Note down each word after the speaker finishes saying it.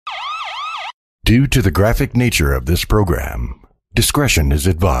Due to the graphic nature of this program, discretion is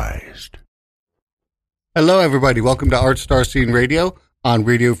advised. Hello, everybody. Welcome to Art Star Scene Radio on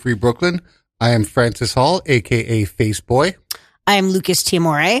Radio Free Brooklyn. I am Francis Hall, a.k.a. Faceboy. I am Lucas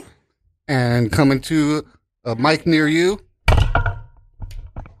Tiamore. And coming to a mic near you.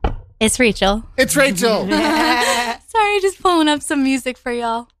 It's Rachel. It's Rachel. Sorry, just pulling up some music for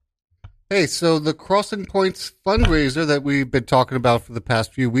y'all. Hey, so the Crossing Points fundraiser that we've been talking about for the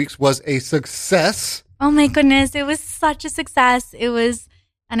past few weeks was a success. Oh my goodness, it was such a success. It was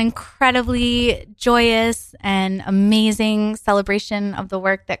an incredibly joyous and amazing celebration of the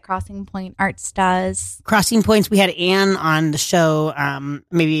work that Crossing Point Arts does. Crossing Points, we had Anne on the show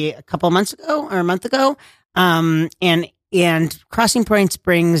maybe a couple of months ago or a month ago. And Crossing Points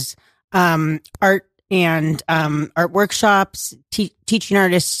brings art and art workshops, teaching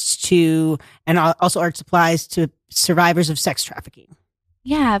artists to, and also art supplies to survivors of sex trafficking.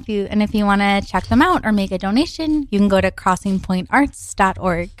 Yeah, if you want to check them out or make a donation, you can go to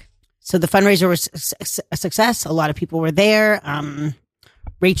crossingpointarts.org. So the fundraiser was a success. A lot of people were there.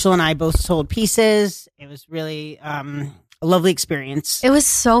 Rachel and I both sold pieces. It was really a lovely experience. It was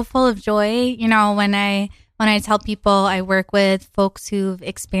so full of joy. You know, when I tell people I work with folks who've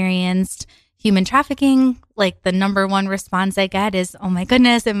experienced human trafficking, like the number one response I get is, "Oh my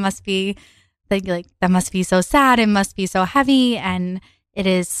goodness, it must be like that must be so sad. It must be so heavy." And it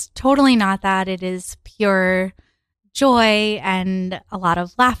is totally not that. It is pure joy and a lot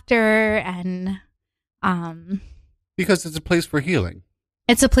of laughter and because it's a place for healing.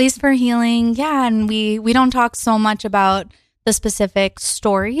 It's a place for healing. Yeah, and we don't talk so much about the specific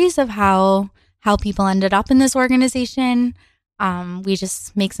stories of how people ended up in this organization. We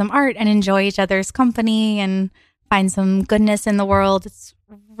just make some art and enjoy each other's company and find some goodness in the world. It's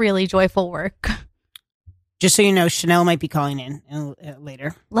really joyful work. Just so you know, Chanel might be calling in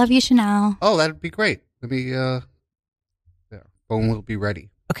later. Love you, Chanel. Oh, that'd be great. Let me, phone will be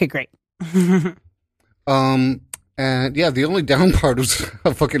ready. Okay, great. And yeah, the only down part was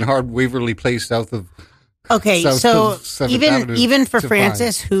a fucking hard Waverly Place south of. Okay, so even for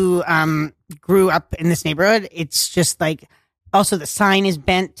Francis, who grew up in this neighborhood, it's just like, also the sign is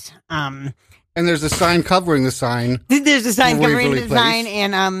bent. And there's a sign covering the sign. There's a sign covering the Place.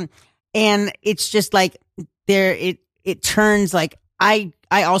 sign, and it's just like there. It turns like I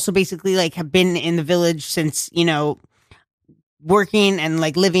also basically like have been in the village since, you know, working and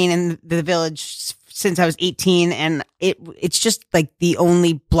like living in the village since I was 18, and it's just like the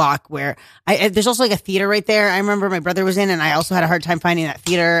only block where there's also like a theater right there. I remember my brother was in, and I also had a hard time finding that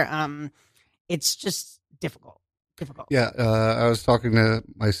theater. It's just difficult. Yeah, I was talking to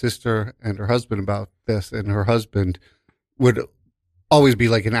my sister and her husband about this, and her husband would always be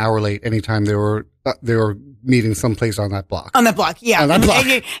like an hour late anytime they were meeting someplace on that block. On that block, yeah. On that block.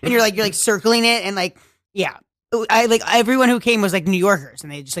 And you're like circling it, and like, yeah. I like everyone who came was like New Yorkers,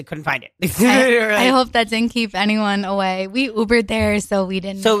 and they just like couldn't find it. I hope that didn't keep anyone away. We Ubered there, so we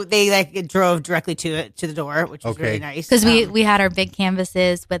didn't. So they like drove directly to the door, which was really nice. Because we had our big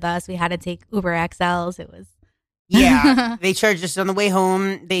canvases with us. We had to take Uber XLs. It was. Yeah, they charged us on the way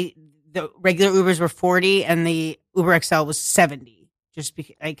home. The regular Ubers were $40, and the Uber XL was $70. Just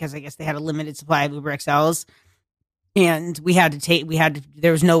because I guess they had a limited supply of Uber XLs, and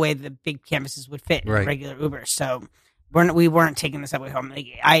there was no way the big canvases would fit in regular Uber. So we weren't taking the subway home. Like,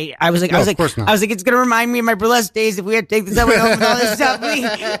 I was like, it's gonna remind me of my burlesque days if we had to take the subway home and all this stuff.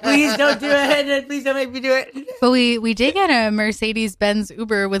 Please don't do it. Please don't make me do it. But we did get a Mercedes-Benz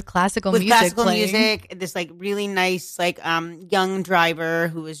Uber with classical music. This like really nice like young driver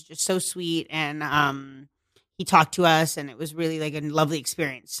who was just so sweet, and he talked to us, and it was really like a lovely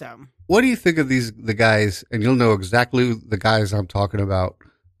experience. So what do you think of the guys, and you'll know exactly the guys I'm talking about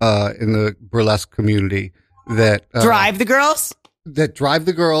in the burlesque community that drive the girls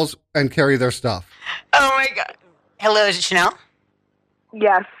and carry their stuff? Oh my God. Hello, is it Chanel?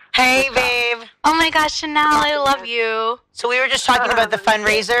 Yes. Hey, babe. Oh my gosh, Chanel, I love you. So we were just talking about the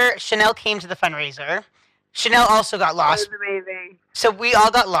fundraiser. Chanel came to the fundraiser. Chanel also got lost. That was amazing. So we all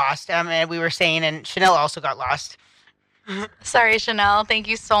got lost, and we were saying, and Chanel also got lost. Sorry, Chanel. Thank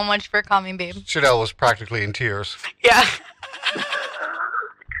you so much for coming, babe. Chanel was practically in tears. Yeah.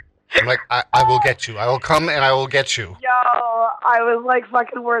 I'm like, I will get you. I will come and I will get you. Yo, I was like,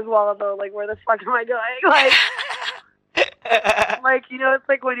 fucking, where's Waldo? Like, where the fuck am I going? Like, you know, it's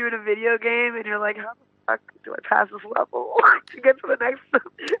like when you're in a video game and you're like, how the fuck do I pass this level to get to the next?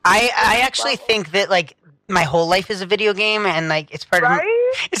 I actually think that like my whole life is a video game, and like it's part of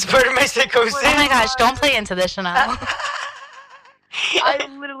my psychosis. Oh my gosh, don't play into this, Chanel. I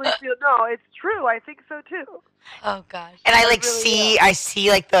literally feel no, it's true. I think so too. Oh gosh. And I like I see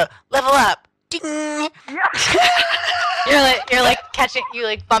like the level up, ding. Yeah. You're like catching. You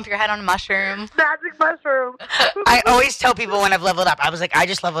like bump your head on a mushroom. Magic mushroom. I always tell people when I've leveled up, I was like, I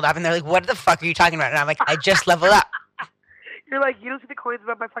just leveled up. And they're like, what the fuck are you talking about? And I'm like, I just leveled up. You're like, you don't see the coins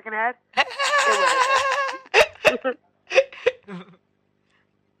above my fucking head?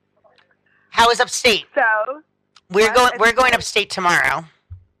 How is upstate? So, We're What? going upstate tomorrow.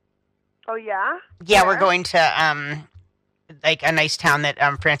 oh yeah? Yeah, we're Where? going to like a nice town that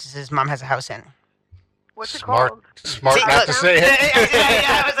Francis's mom has a house in. What's it Smart, called? smart See, not to say it.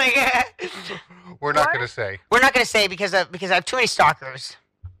 I was like, We're not What? going to say. we're not going to say because I have too many stalkers.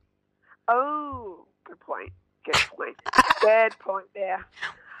 Oh, good point. Good point. Good point there.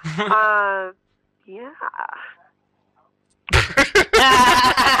 Yeah.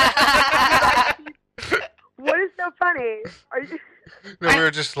 What is so funny? Are you? No, we were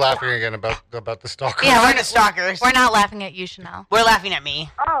just laughing again about the stalker. Yeah, we're the stalkers. We're not laughing at you, Chanel. We're laughing at me.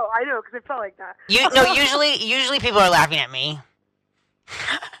 Oh, I know, because it felt like that. Usually people are laughing at me.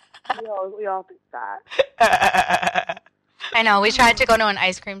 We all think that. I know. We tried to go to an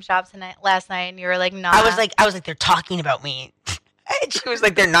ice cream shop last night, and you were like, "No." I was like, they're talking about me. And she was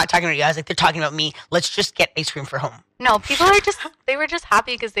like, they're not talking about you. I was like, they're talking about me. Let's just get ice cream for home. "No." People are they were just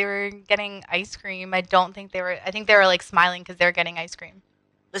happy because they were getting ice cream. I think they were like smiling because they were getting ice cream.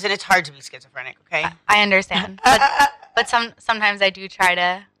 Listen, it's hard to be schizophrenic, okay? I understand, but sometimes I do try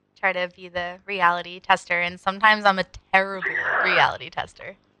to be the reality tester, and sometimes I'm a terrible reality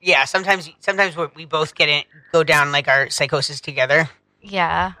tester. Yeah, sometimes we both go down like our psychosis together.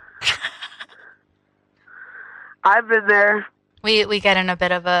 Yeah, I've been there. we get in a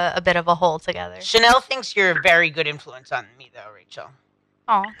bit of a hole together. Chanel thinks you're a very good influence on me, though, Rachel.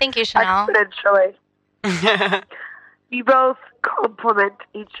 Oh, thank you, Chanel. Exponentially. We both complement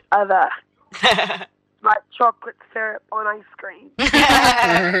each other. Like chocolate syrup on ice cream. It's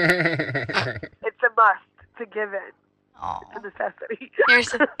a must to give in. Oh, It's a necessity.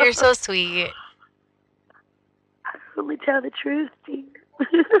 you're so sweet. Only tell the truth, Dean.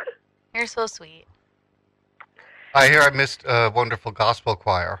 You're so sweet. I hear I missed a wonderful gospel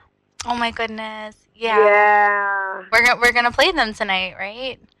choir. Oh my goodness. Yeah. Yeah. We're gonna play them tonight,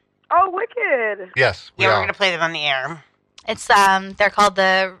 right? Oh, wicked. Yes, we Yeah, are. we're gonna play them on the air. It's they're called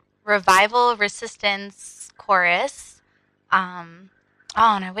the Revival Resistance Chorus. And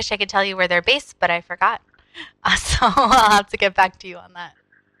I wish I could tell you where they're based, but I forgot. So I'll have to get back to you on that.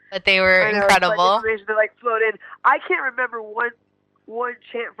 But they were I know, incredible. It's like information that like float in. I can't remember one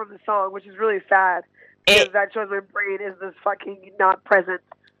chant from the song, which is really sad. Because that shows my brain is this fucking not present.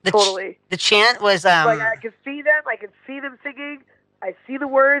 Totally. The chant was Like I can see them. I can see them singing. I see the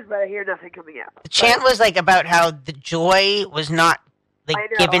words, but I hear nothing coming out. the chant was like about how the joy was not like I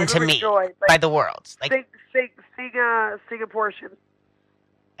know, given I to remember me joy, like, by the world. Like sing a portion.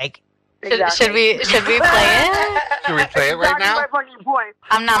 like Should we play it? Should we play it right Exactly now? my fucking point.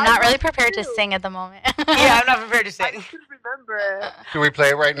 I'm not really I prepared to do. sing at the moment. yeah, I'm not prepared to I say. just couldn't remember. Should we play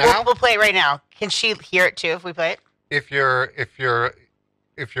it right now? We'll play it right now. Can she hear it too if we play it? If you're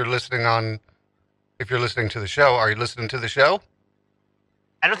listening to the show, are you listening to the show?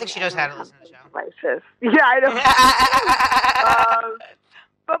 I don't think she knows how to listen to the show. Devices. Yeah, I know.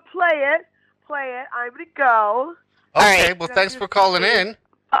 But play it. I'm gonna go. Okay, right. well, thanks for calling in.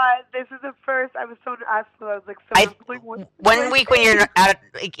 This is the first. I was so asked. I was like, One week when you're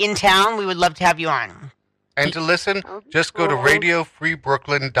in town, we would love to have you on. And to listen, just go to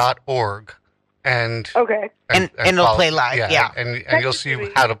radiofreebrooklyn.org and Okay. And it'll follow- play live, yeah. and Text you'll it see to me.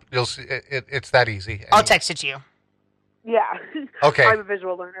 how to. You'll see it's that easy. I'll text it to you. Yeah. Okay. I'm a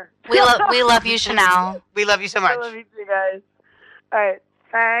visual learner. we love you, Chanel. We love you so I much. love you too, guys. All right.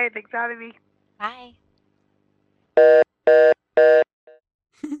 Bye. Thanks for having me. Bye.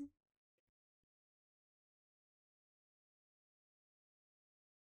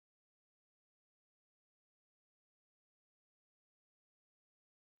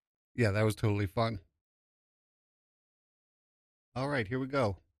 Yeah, that was totally fun. All right, here we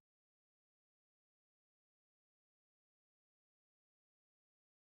go.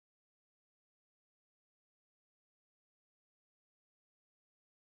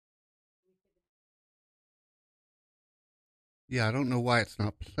 Yeah, I don't know why it's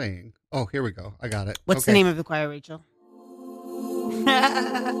not playing. Oh, here we go. I got it. What's the Okay. name of the choir, Rachel?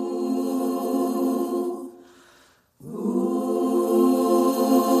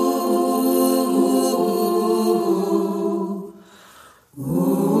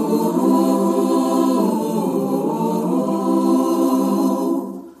 Ooh,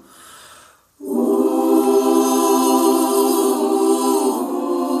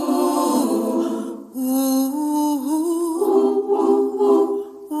 ooh,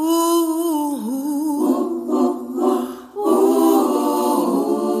 ooh, ooh.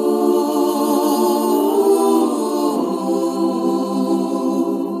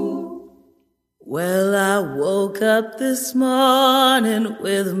 this morning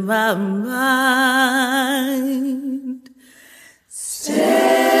with my mind. Stayed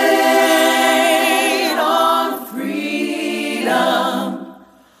on freedom.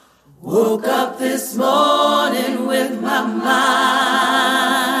 Woke up this morning with my mind.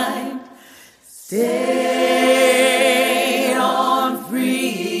 Stayed on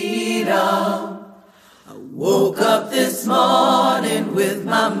freedom. I woke up this morning with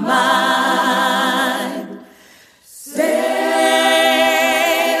my mind. Stayed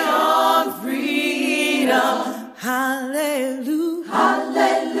on freedom. Hallelujah.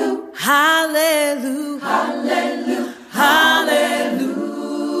 Hallelujah. Hallelujah. Hallelujah. Hallelujah.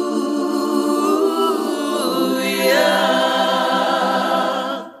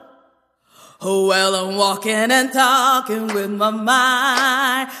 Oh, well, I'm walking and talking with my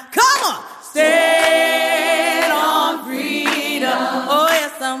mind. Come on. Stayed on freedom. Oh,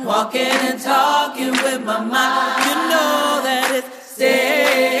 yes, I'm walking and talking with my mind. You know that it's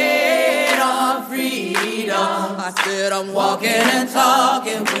stayed on freedom. I said I'm walking and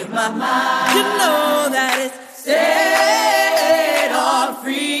talking with my mind. You know that it's stayed on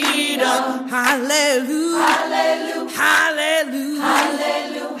freedom. Hallelujah. Hallelujah. Hallelujah.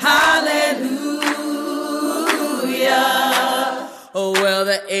 Hallelujah. Oh, well,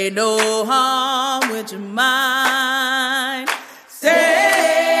 there ain't no harm with your mind.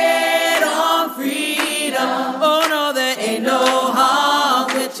 Stayed on freedom. Oh, no, there ain't no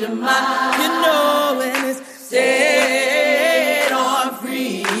harm with your mind. You know when it's stayed on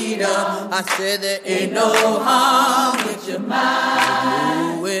freedom. I said there ain't no harm with your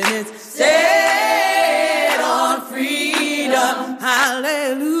mind. When it's stayed on freedom.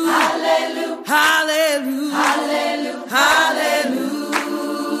 Hallelujah. Hallelujah. Hallelujah. Hallelujah. Hallelujah.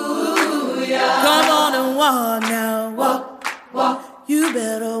 Come on and walk now. Walk, walk. You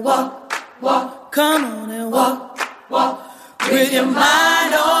better walk, walk. Come on and walk, walk. With your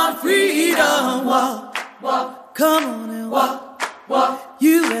mind on freedom. Walk, walk. Come on and walk, walk.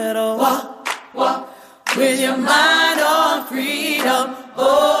 You better walk, walk. With your mind on freedom.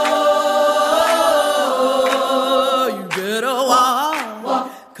 Oh, you better walk, walk.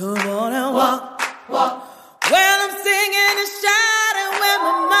 Come on and walk, walk. Well, I'm singing and shouting with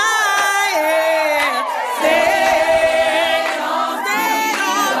my mind. Yeah. Stayed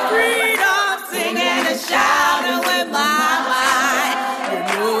on freedom. Singing and shouting with my mind. You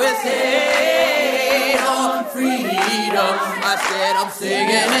know it's stayed on freedom. I said I'm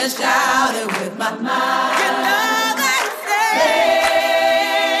singing and shouting with my mind. You know that it's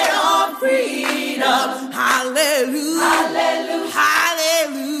stayed on freedom. Hallelujah. Hallelujah.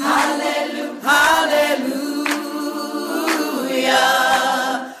 Hallelujah. Hallelujah.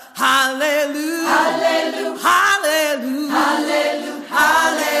 Hallelujah. Hallelujah. Hallelujah.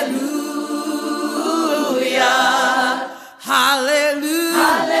 Hallelujah. Hallelujah.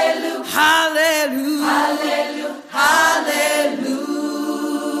 Hallelujah. Hallelujah. Hallelujah.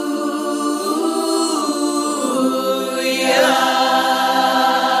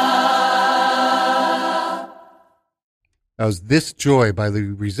 That was This Joy by the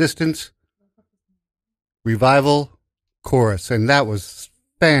Resistance Revival Chorus, and that was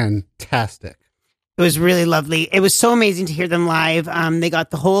fantastic. It was really lovely. It was so amazing to hear them live. They got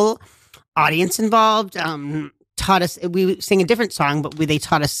the whole audience involved. Taught us. We sang a different song, but they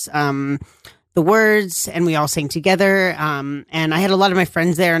taught us the words, and we all sang together. And I had a lot of my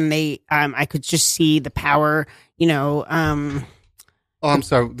friends there, and I could just see the power. Oh, I'm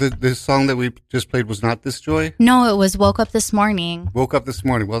sorry. The song that we just played was not This Joy? No, it was Woke Up This Morning. Woke Up This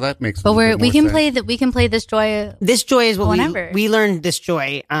Morning. Well, that makes a But little bit we more can sense. play that. We can play This Joy. This Joy is what whenever. we learned. This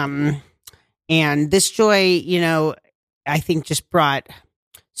Joy, and This Joy, I think just brought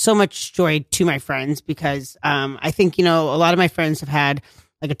so much joy to my friends because I think a lot of my friends have had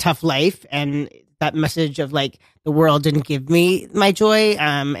like a tough life, and that message of like the world didn't give me my joy,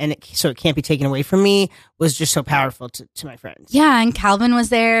 so it can't be taken away from me was just so powerful to my friends. Yeah, and Calvin was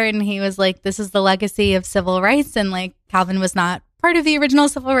there, and he was like, "This is the legacy of civil rights," and like Calvin was not part of the original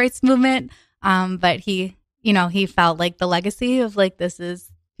civil rights movement, but he felt like the legacy of like this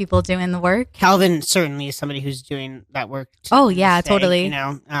is people doing the work. Calvin certainly is somebody who's doing that work. Oh yeah, totally.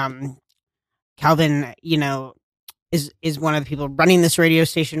 Calvin, is one of the people running this radio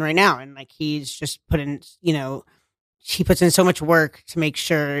station right now, and like he's just put in, he puts in so much work to make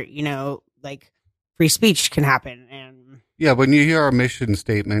sure, like free speech can happen. And yeah, when you hear our mission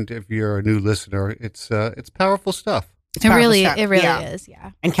statement, if you're a new listener, it's powerful stuff. It really is.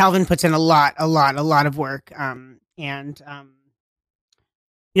 Yeah. And Calvin puts in a lot of work.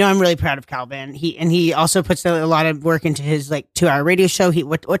 I'm really proud of Calvin. He also puts a lot of work into his 2-hour radio show.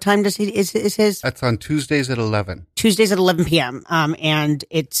 What time is his? That's on Tuesdays at 11. Tuesdays at 11 p.m. And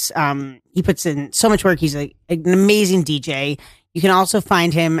it's he puts in so much work. He's an amazing DJ. You can also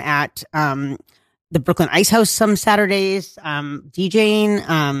find him at the Brooklyn Ice House some Saturdays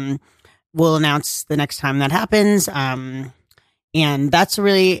DJing. We'll announce the next time that happens. And that's a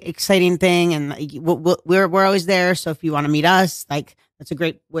really exciting thing. And we're always there. So if you want to meet us, that's a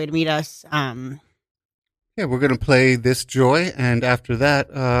great way to meet us. Yeah, we're going to play This Joy. And after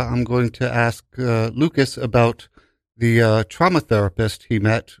that, I'm going to ask Lucas about the trauma therapist he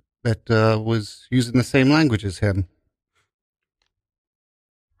met that was using the same language as him.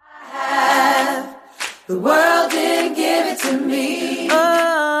 The world didn't give it to me.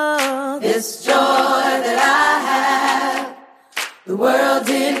 Oh, this joy that I have. The world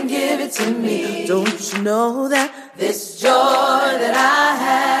didn't give it to me. Don't you know that this joy that I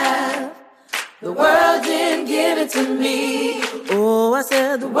have? The world didn't give it to me. Oh, I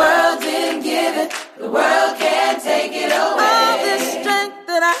said the world didn't give it. The world can't take it away. Oh, this strength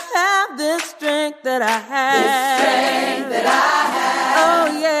that I have, this strength that I have. This strength that I have. Oh,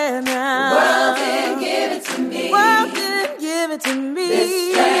 yeah, now. The world didn't give it to me. The world didn't give it to me.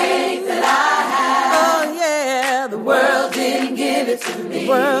 This strength that I have. Oh, yeah. The world didn't give it to me. The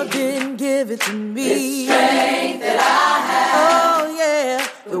world didn't give it to me. This strength that I have. Oh, yeah.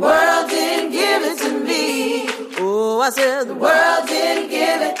 The world didn't give it to me. Oh, I said the world didn't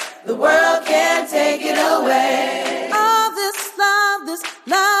give it. The world can't take it away. Oh, this love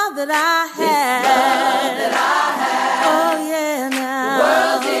that I have. This love that I have. Oh, yeah, now. The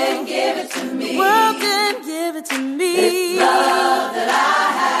world didn't give it to me. The world didn't give it to me. This love that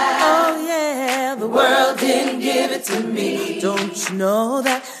I have. Oh, yeah. The world didn't give it to me. Don't you know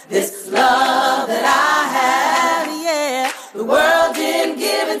that this love that I have, yeah, the world didn't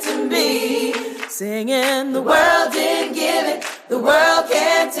give it to me. Singing, the world didn't give it. The world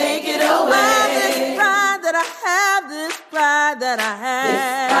can't take it away. Oh, this pride that I have, this pride that I have. This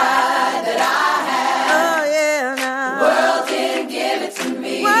pride that I have. Oh, yeah, now. The world didn't give it to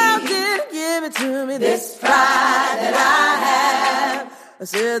me. The world didn't give it to me. This pride that I have. I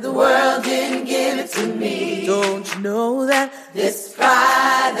said the world didn't give it to me. Don't you know that this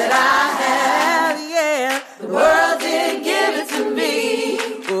pride that I have, yeah, the world didn't give it to me.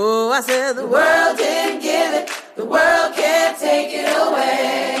 Oh, I said the world didn't give it. The world can't take it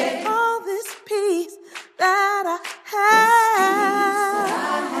away. All this peace that I have,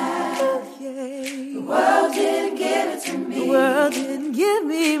 oh, yeah. The world didn't give it to me. The world didn't give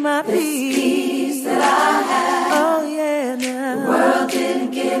me my peace that I have. Oh, yeah, now. The world didn't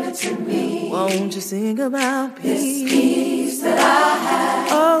give it to me. Won't you sing about peace? This peace that I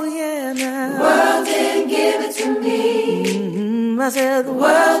have. Oh, yeah, now. The world didn't give it to me. I said the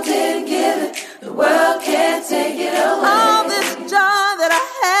world didn't give it. The world can't take it away. All this joy that I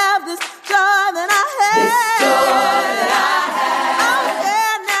have, this joy that I have. This joy that I have. Oh,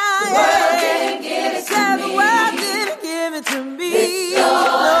 yeah, now, the world didn't give it to me. The world didn't give it to me. This joy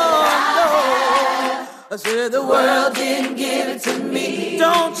that I have. I said the world didn't give it to me.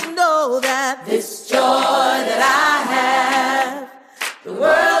 Don't you know that this joy that I have, the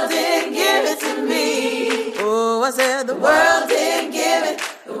world didn't give it to me. Oh, I said the world didn't give it.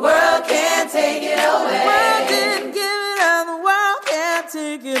 The world can't take it away. The world didn't give it and the world can't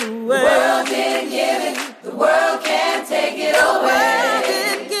take it away. The world didn't give it. The world can't take it away. The world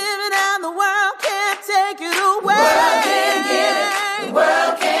didn't give it and the world can't take it away. The world didn't give it. The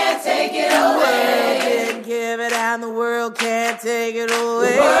world can't take it away. The world didn't give it and the world can't take it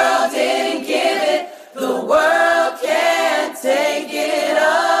away. The world didn't give it. The world can't take it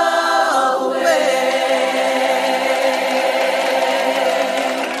away.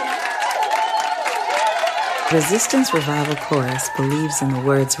 Resistance Revival Chorus believes in the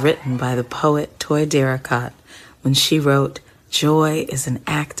words written by the poet Toy Darracott when she wrote, "Joy is an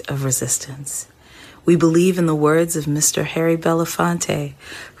act of resistance." We believe in the words of Mr. Harry Belafonte,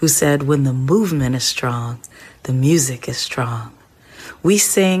 who said, "When the movement is strong, the music is strong." We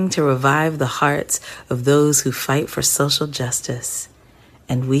sing to revive the hearts of those who fight for social justice,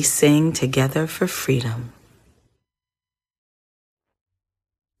 and we sing together for freedom.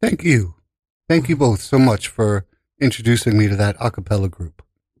 Thank you. Thank you both so much for introducing me to that a cappella group.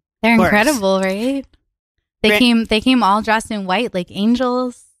 They're incredible, right? They came all dressed in white like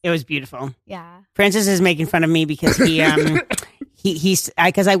angels. It was beautiful. Yeah. Francis is making fun of me because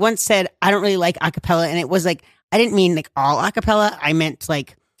because I once said I don't really like a cappella, and it was like I didn't mean like all a cappella. I meant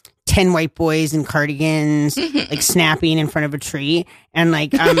like 10 white boys in cardigans, like snapping in front of a tree, and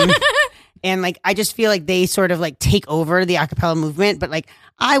like And like, I just feel like they sort of like take over the a cappella movement. But like,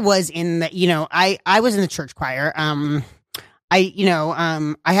 I was in the, I was in the church choir. I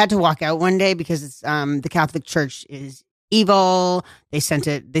had to walk out one day because it's, the Catholic Church is evil. I'm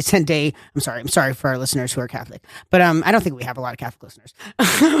sorry for our listeners who are Catholic, but I don't think we have a lot of Catholic listeners.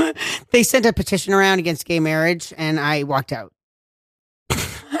 They sent a petition around against gay marriage, and I walked out.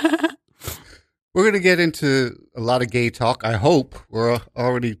 We're going to get into a lot of gay talk. I hope we're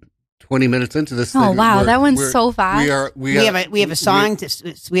already 20 minutes into this. Oh thing. wow, that one's so fast. We have a song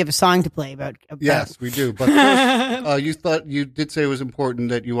to play about. Yes, we do. But first, you did say it was important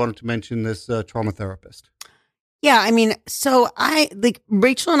that you wanted to mention this trauma therapist. Yeah, I mean, so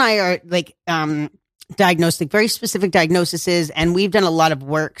Rachel and I are diagnosed like very specific diagnoses, and we've done a lot of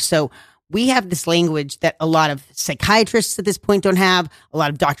work. So we have this language that a lot of psychiatrists at this point don't have, a lot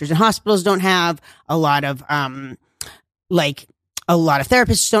of doctors in hospitals don't have, a lot of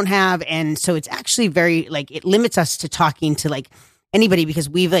therapists don't have. And so it's actually very it limits us to talking to anybody, because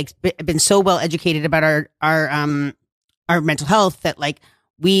we've been so well educated about our mental health that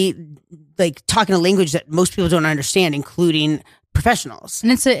we talk in a language that most people don't understand, including professionals.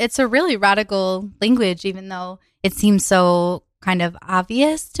 And it's a really radical language, even though it seems so kind of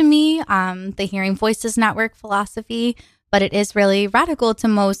obvious to me, the Hearing Voices Network philosophy, but it is really radical to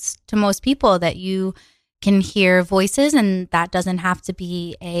most people that you can hear voices, and that doesn't have to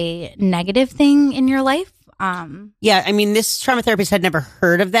be a negative thing in your life. Yeah, I mean, this trauma therapist had never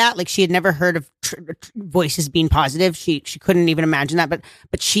heard of that. She had never heard of voices being positive. She couldn't even imagine that,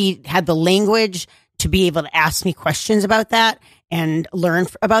 but she had the language to be able to ask me questions about that and learn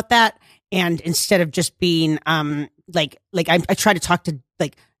about that. And instead of just being I try to talk to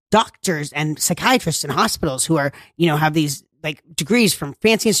doctors and psychiatrists in hospitals who are, have these degrees from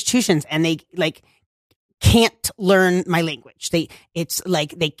fancy institutions, and they can't learn my language. They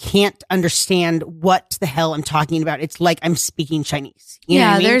can't understand what the hell I'm talking about. It's like I'm speaking Chinese. You know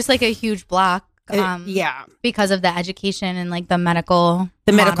what I mean? There's a huge block. Because of the education and the medical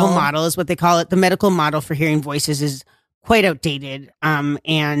model is what they call it. The medical model for hearing voices is quite outdated.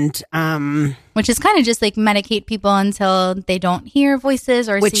 Which is kind of just medicate people until they don't hear voices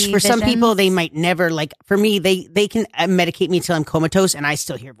or which see for visions. Some people they might never for me, they can medicate me till I'm comatose and I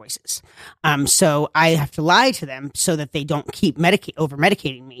still hear voices. So I have to lie to them so that they don't keep over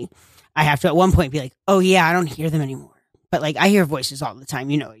medicating me. I have to at one point be like, oh yeah, I don't hear them anymore. But I hear voices all the time.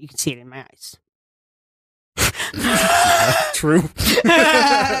 You can see it in my eyes. True.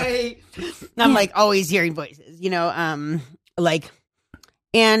 I'm always hearing voices,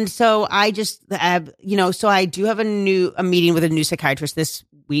 and so I just have, so I do have a meeting with a new psychiatrist this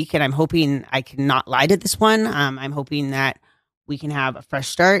week, and I'm hoping I can not lie to this one. I'm hoping that we can have a fresh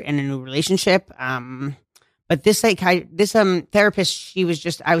start and a new relationship. But this therapist,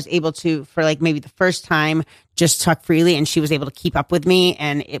 I was able to, for maybe the first time, just talk freely, and she was able to keep up with me,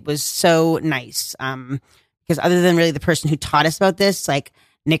 and it was so nice. Because other than really the person who taught us about this,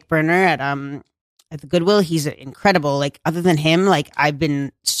 Nick Berner at the Goodwill, he's incredible. Other than him, I've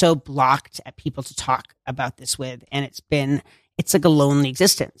been so blocked at people to talk about this with, and it's a lonely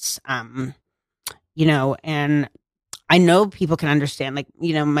existence. And I know people can understand,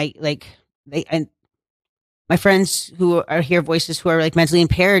 my friends who hear voices who are mentally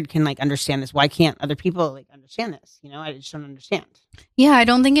impaired can understand this. Why can't other people understand this? I just don't understand. Yeah, I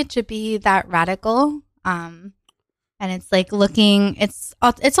don't think it should be that radical. And it's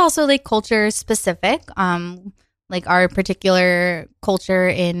it's also culture specific. Our particular culture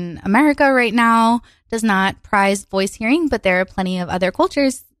in America right now does not prize voice hearing, but there are plenty of other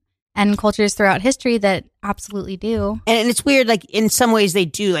cultures and cultures throughout history that absolutely do. And it's weird, in some ways they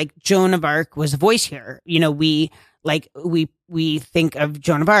do. Joan of Arc was a voice hearer. We think of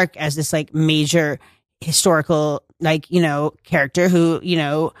Joan of Arc as this major historical character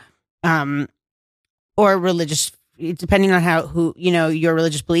who or religious, depending on your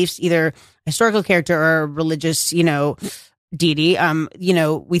religious beliefs, either a historical character or a religious deity.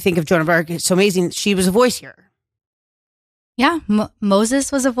 We think of Joan of Arc. It's so amazing. She was a voice hearer. Yeah,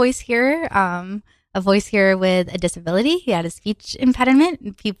 Moses was a voice hearer, with a disability. He had a speech impediment,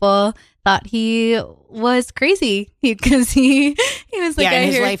 and people thought he was crazy because he was in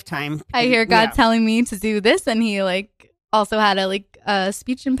his lifetime. I hear God telling me to do this, and he also had a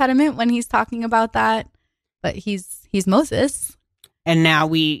speech impediment when he's talking about that. But he's Moses, and now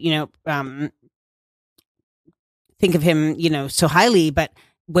we think of him so highly, but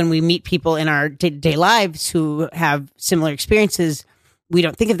when we meet people in our day-to-day lives who have similar experiences, we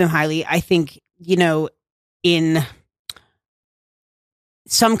don't think of them highly. I think, in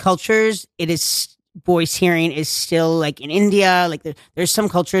some cultures, it is voice hearing is still like in India. Like there's some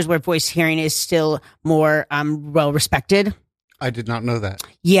cultures where voice hearing is still more well respected. I did not know that.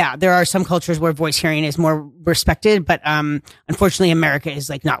 Yeah, there are some cultures where voice hearing is more respected, but unfortunately, America is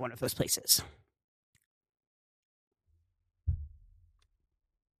like not one of those places.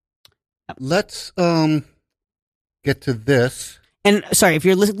 Let's get to this. And sorry, if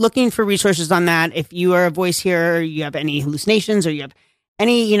you're looking for resources on that, if you are a voice hearer, you have any hallucinations, or you have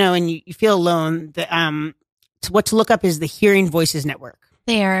any, and you feel alone, what to look up is the Hearing Voices Network.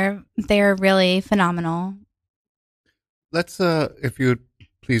 They're really phenomenal. Let's, if you would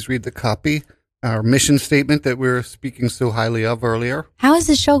please read the copy, our mission statement that we were speaking so highly of earlier. How is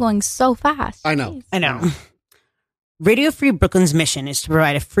this show going so fast? I know. Jeez. I know. Radio Free Brooklyn's mission is to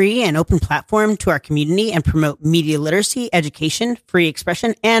provide a free and open platform to our community and promote media literacy, education, free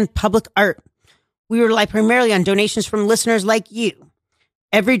expression, and public art. We rely primarily on donations from listeners like you.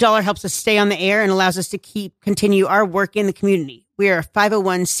 Every dollar helps us stay on the air and allows us to continue our work in the community. We are a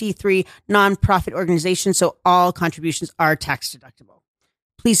 501c3 nonprofit organization, so all contributions are tax deductible.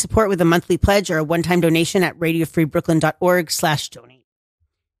 Please support with a monthly pledge or a one-time donation at radiofreebrooklyn.org/donate.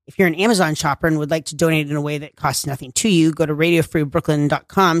 If you're an Amazon shopper and would like to donate in a way that costs nothing to you, go to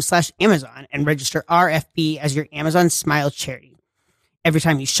radiofreebrooklyn.com/Amazon and register RFB as your Amazon Smile charity. Every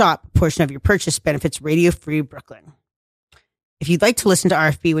time you shop, a portion of your purchase benefits Radio Free Brooklyn. If you'd like to listen to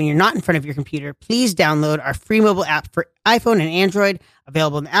RFB when you're not in front of your computer, please download our free mobile app for iPhone and Android,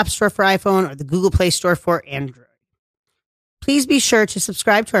 available in the App Store for iPhone or the Google Play Store for Android. Please be sure to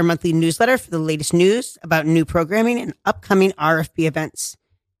subscribe to our monthly newsletter for the latest news about new programming and upcoming RFB events.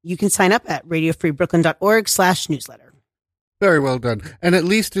 You can sign up at radiofreebrooklyn.org/newsletter. Very well done. And at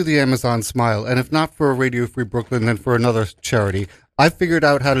least do the Amazon Smile. And if not for Radio Free Brooklyn, then for another charity. I figured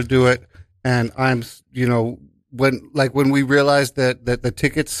out how to do it. And I'm, when we realized that the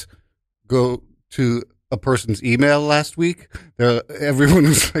tickets go to a person's email last week, everyone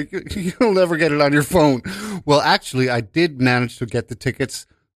was like, you'll never get it on your phone. Well, actually, I did manage to get the tickets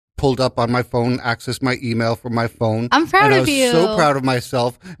pulled up on my phone, access my email from my phone. I'm proud of you. I was so proud of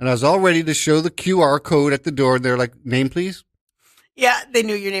myself. And I was all ready to show the QR code at the door. They're like, name, please. Yeah, they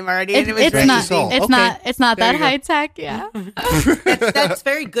knew your name already. It's not that high tech. Yeah. That's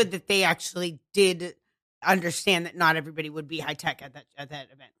very good that they actually did understand that not everybody would be high tech at that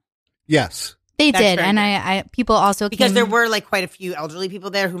event. Yes. They did. And I people also because there were like quite a few elderly people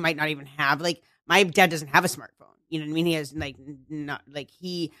there who might not even have, like, my dad doesn't have a smartphone. You know what I mean? He has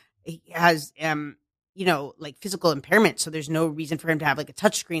he has like physical impairment, so there's no reason for him to have like a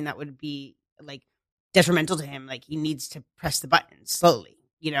touch screen that would be like detrimental to him. Like, he needs to press the buttons slowly,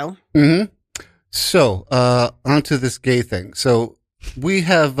 Mm-hmm. So, onto this gay thing. So we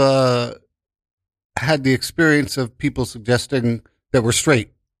have had the experience of people suggesting that we're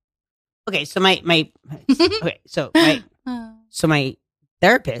straight. Okay, so my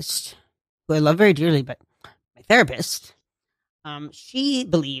therapist, who I love very dearly, but my therapist, she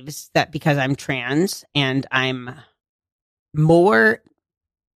believes that because I'm trans and I'm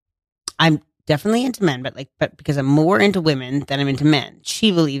definitely into men, but because I'm more into women than I'm into men,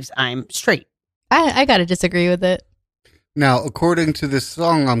 she believes I'm straight. I gotta disagree with it. Now, according to this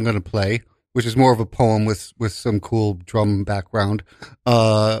song I'm going to play, which is more of a poem with some cool drum background,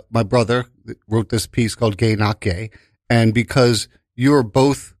 my brother wrote this piece called Gay Not Gay. And because you're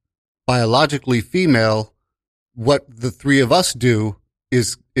both biologically female, what the three of us do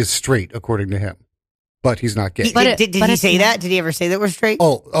is straight, according to him. But he's not gay. Did he say that? Did he ever say that we're straight?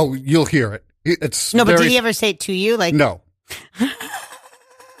 Oh, you'll hear it. But did he ever say it to you? Like, no.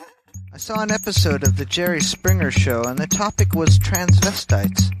 I saw an episode of the Jerry Springer Show, and the topic was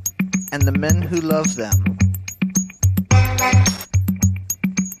transvestites and the men who love them.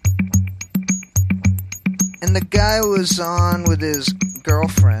 And the guy was on with his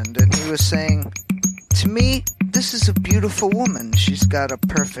girlfriend, and he was saying, to me, this is a beautiful woman. She's got a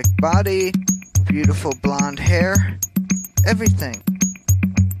perfect body, beautiful blonde hair, everything.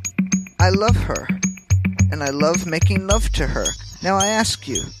 I love her, and I love making love to her. Now I ask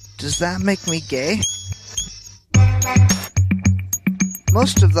you, does that make me gay?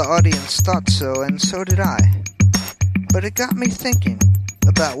 Most of the audience thought so, and so did I. But it got me thinking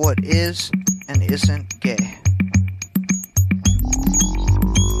about what is and isn't gay.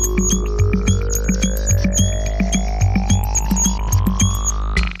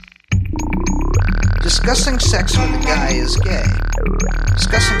 Discussing sex with a guy is gay.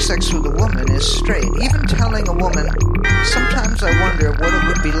 Discussing sex with a woman is straight. Even telling a woman, sometimes I wonder what it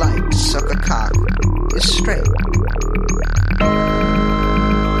would be like to suck a cock, is straight.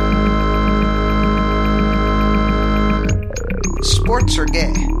 Sports are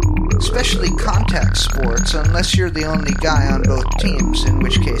gay, especially contact sports, unless you're the only guy on both teams, in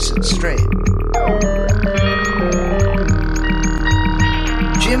which case it's straight.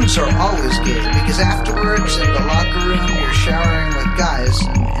 Gyms are always gay, because afterwards in the locker room you're showering with guys,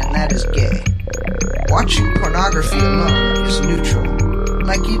 and that is gay. Watching pornography alone is neutral,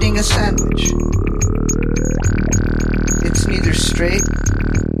 like eating a sandwich. It's neither straight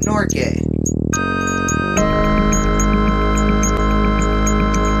nor gay.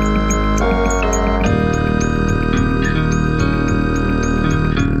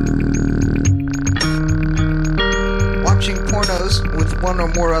 Watching pornos with one or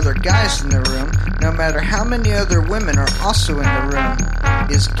more other guys in the room, no matter how many other women are also in the room,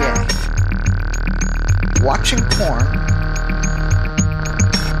 is gay. Watching porn,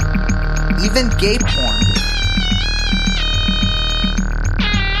 even gay porn,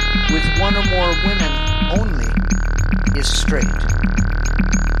 with one or more women only, is straight.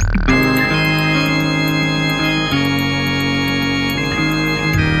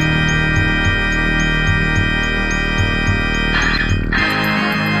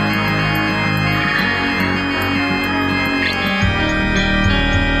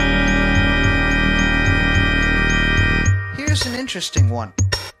 Here's an interesting one.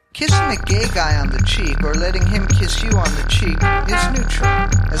 Kissing a gay guy on the cheek or letting him kiss you on the cheek is neutral,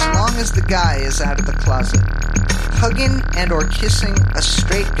 as long as the guy is out of the closet. Hugging and or kissing a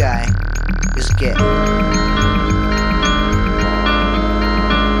straight guy is gay.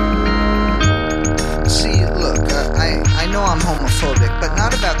 See, look, I know I'm homophobic, but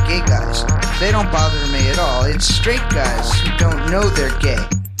not about gay guys. They don't bother me at all. It's straight guys who don't know they're gay.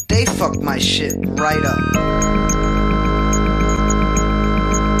 They fuck my shit right up.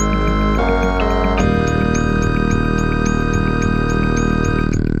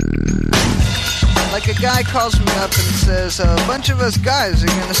 Like a guy calls me up and says, a bunch of us guys are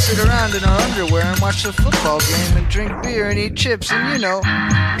gonna sit around in our underwear and watch a football game and drink beer and eat chips and,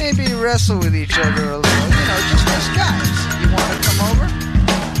 maybe wrestle with each other a little. Just us guys. You wanna come over?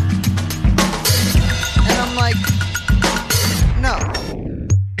 And I'm like, no.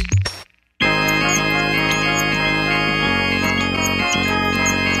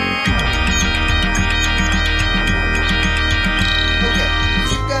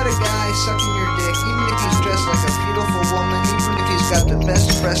 Sucking your dick, even if he's dressed like a beautiful woman, even if he's got the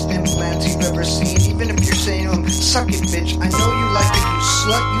best breast implants you've ever seen, even if you're saying to him, suck it, bitch, I know you like it, you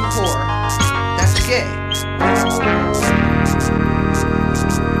slut, you whore, that's gay.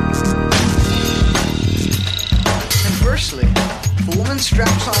 Conversely, if a woman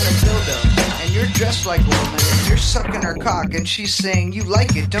straps on a dildo, and you're dressed like a woman, and you're sucking her cock, and she's saying, you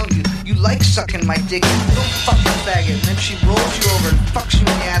like it, don't you? You like sucking my dick, you little fucking faggot. And then she rolls you over and fucks you in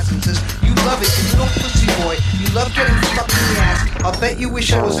the ass and says, you love it, you little pussy boy. You love getting fucked in the ass. I'll bet you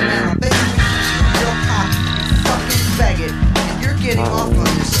wish I was a man. I'll bet you wish you was a real cock, you fucking faggot. And you're getting off on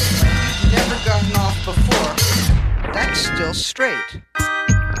this like you've never gotten off before. That's still straight.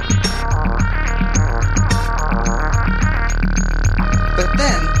 But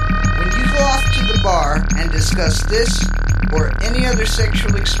then, when you go off to the bar and discuss this or any other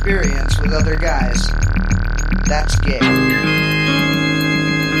sexual experience with other guys, that's gay.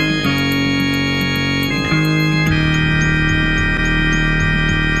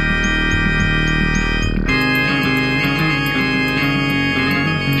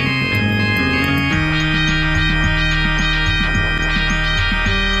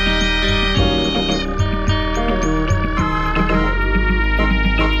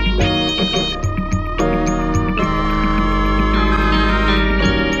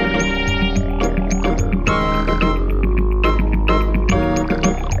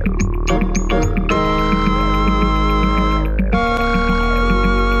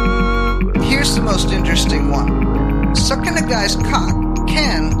 Sucking a guy's cock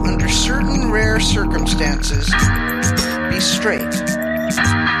can, under certain rare circumstances, be straight.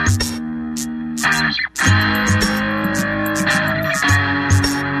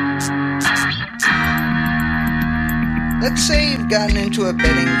 Let's say you've gotten into a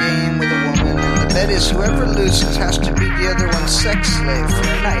betting game with a woman, and the bet is whoever loses has to be the other one's sex slave for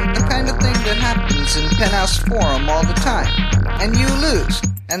a night. The kind of thing that happens in Penthouse Forum all the time. And you lose,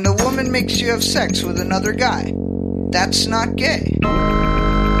 and the woman makes you have sex with another guy. That's not gay.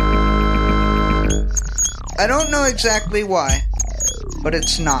 I don't know exactly why, but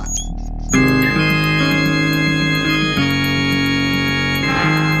it's not.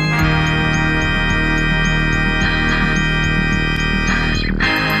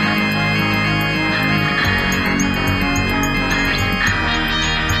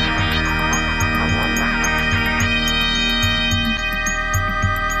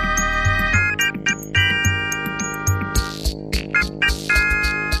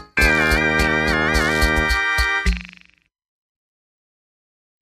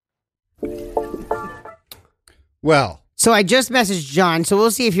 Well, So I just messaged John, so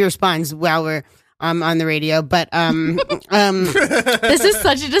we'll see if he responds while we're on the radio. But This is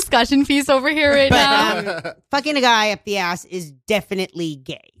such a discussion piece over here right now. fucking a guy up the ass is definitely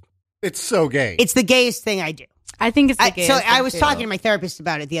gay. it's so gay. It's the gayest thing I do. I think it's the gayest So thing, I was too. talking to my therapist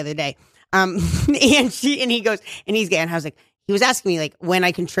about it the other day. And he goes, and he's gay. And I was like, he was asking me like when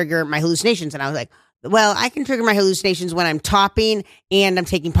I can trigger my hallucinations. And I was like, well, I can trigger my hallucinations when I'm topping and I'm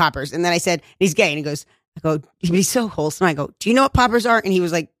taking poppers. And then I said, he's gay. And he goes, he's so wholesome. I go, do you know what poppers are? And he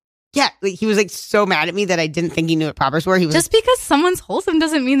was like, yeah. Like, he was like so mad at me that I didn't think he knew what poppers were. He was Just because someone's wholesome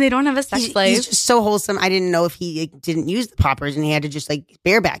doesn't mean they don't have a sex he's life. just so wholesome. I didn't know if he like, didn't use the poppers and he had to just like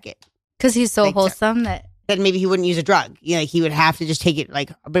bareback it. Because he's so Like, wholesome that That maybe he wouldn't use a drug. You know, like he would have to just take it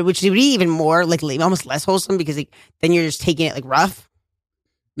like, but which would be even more like almost less wholesome because like, then you're just taking it like rough.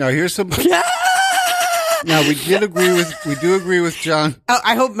 Now here's some. Now we do agree with John. Oh,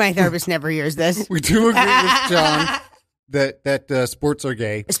 I hope my therapist never hears this. We do agree with John that sports are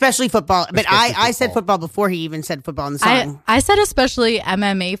gay. Especially football. But Especially I said football. football before he even said football in the song. I said especially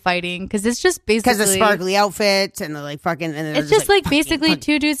MMA fighting because it's just basically Because the sparkly outfits and the like fucking. And it's just like basically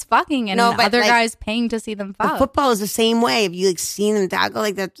two dudes fucking and No, but, other like, guys paying to see them But fuck. football is the same way. If you like seen them tackle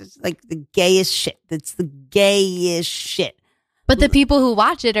like that, it's like the gayest shit. That's the gayest shit. But the people who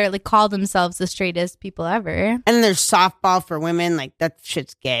watch it are like call themselves the straightest people ever. And then there's softball for women. Like that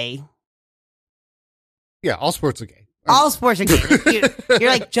shit's gay. Yeah, all sports are gay. All sports are gay. You're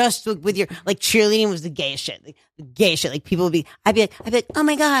like just with your like cheerleading was the gayest shit. Like, the gayest shit. Like people would be. I'd be like, oh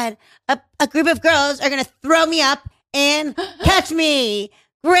my god, a group of girls are gonna throw me up and catch me.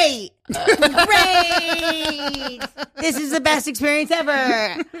 Great, great. This is the best experience ever.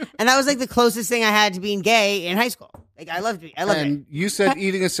 And that was like the closest thing I had to being gay in high school. Like I loved it. And you said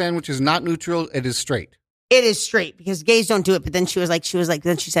eating a sandwich is not neutral; it is straight. It is straight because gays don't do it. But then she was like,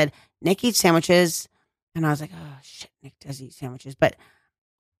 then she said, Nick eats sandwiches. And I was like, oh shit, Nick does eat sandwiches. But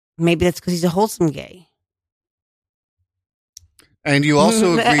maybe that's because he's a wholesome gay. And you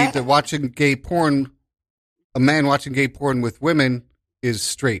also agreed that watching gay porn, a man watching gay porn with women is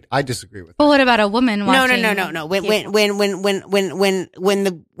straight. I disagree with that. But what about a woman watching? No. When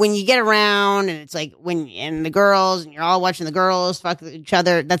you get around and it's like and the girls and you're all watching the girls fuck each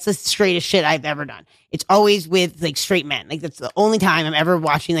other, that's the straightest shit I've ever done. It's always with like straight men. Like that's the only time I'm ever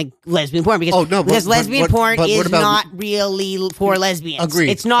watching like lesbian porn because lesbian porn is not really for lesbians. Agreed.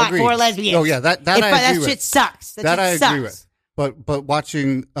 It's not for lesbians. Oh yeah, that I agree that with. shit sucks. That I shit agree sucks. with. But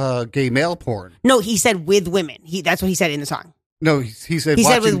watching gay male porn. No, he said with women. That's what he said in the song. No, he said He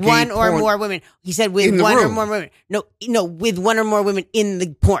said watching with gay one or porn more women. He said with in the one or room. more women. No, with one or more women in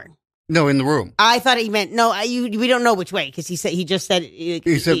the porn. No, in the room. I thought he meant no. We don't know which way because he just said He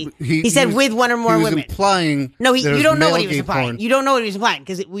said was, with one or more he was women. Implying No, that you don't know male what he was gay implying. porn. You don't know what he was implying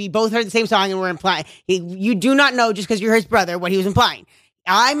because we both heard the same song and we're implying. You do not know just because you're his brother what he was implying.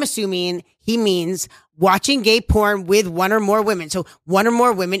 I'm assuming he means watching gay porn with one or more women. So one or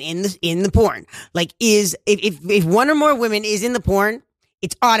more women in the porn. Like if one or more women is in the porn,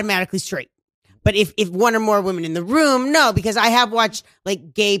 it's automatically straight. But if one or more women in the room, no, because I have watched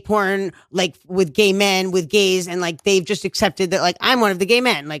like gay porn, like with gay men, with gays, and like they've just accepted that like I'm one of the gay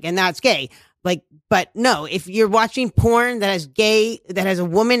men, like, and that's gay. Like, but no, if you're watching porn that has a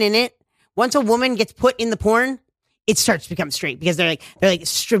woman in it, once a woman gets put in the porn, it starts to become straight because they're like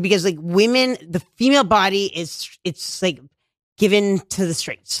straight because like women, the female body it's like given to the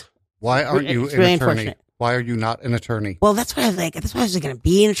straights. Why aren't you It's an really attorney? unfortunate. Why are you not an attorney? Well, that's what I was like. That's why I was going to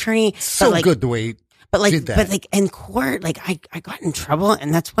be an attorney. So but, like, good the way he But like, did that. but like in court, like I got in trouble,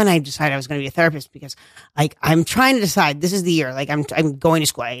 and that's when I decided I was going to be a therapist because like I'm trying to decide this is the year. Like I'm going to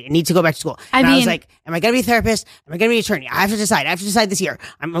school. I need to go back to school. I was like, am I going to be a therapist? Am I going to be an attorney? I have to decide. I have to decide this year.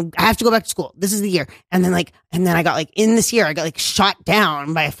 I have to go back to school. This is the year. And then I got like in this year, I got like shot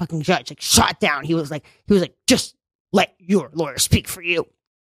down by a fucking judge. Like shot down. He was like, just let your lawyer speak for you.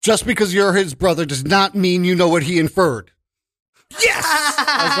 Just because you're his brother does not mean you know what he inferred. Yes!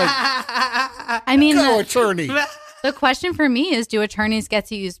 I mean, Go attorney. the question for me is, do attorneys get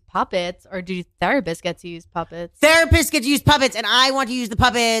to use puppets or do therapists get to use puppets? Therapists get to use puppets, and I want to use the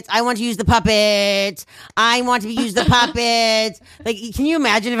puppets. I want to use the puppets. I want to use the puppets. Like, can you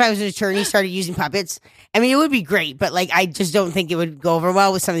imagine if I was an attorney started using puppets? I mean, it would be great, but like, I just don't think it would go over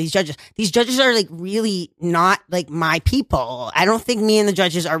well with some of these judges. These judges are like really not like my people. I don't think me and the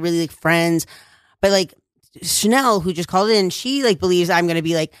judges are really like friends, but like Chanel, who just called in, she like believes I'm going to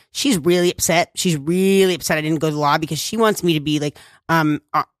be like, she's really upset. She's really upset I didn't go to law because she wants me to be like, on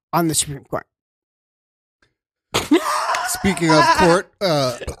the Supreme Court. Speaking of court,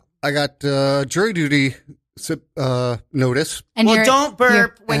 I got jury duty notice. And Well, don't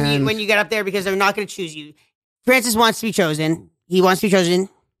burp and- when you get up there because they're not going to choose you. Francis wants to be chosen. He wants to be chosen.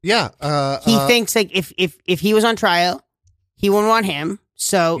 Yeah. He thinks like if he was on trial, he wouldn't want him.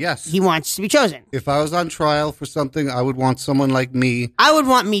 So yes. he wants to be chosen. If I was on trial for something, I would want someone like me. I would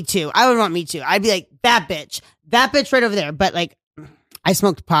want me too. I'd be like, that bitch right over there. But like, I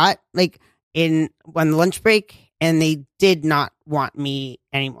smoked pot like on the lunch break, and they did not want me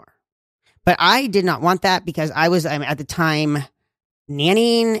anymore. But I did not want that because I was at the time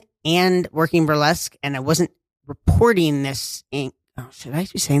nannying and working burlesque, and I wasn't reporting this in. Oh, should I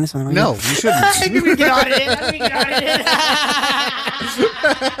be saying this on the radio? No, you shouldn't. We get audited.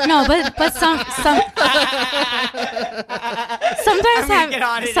 No, but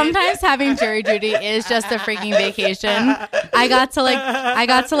sometimes having jury duty is just a freaking vacation. I got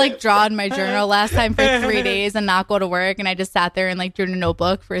to draw in my journal last time for 3 days and not go to work, and I just sat there and like drew in a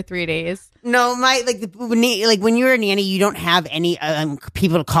notebook for 3 days. No, when you're a nanny, you don't have any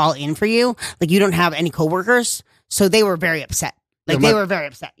people to call in for you. Like you don't have any coworkers, so they were very upset. They were very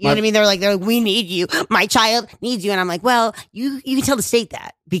upset. You know what I mean? They're like, we need you. My child needs you. And I'm like, well, you can tell the state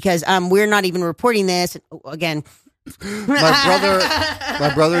that because we're not even reporting this. Again,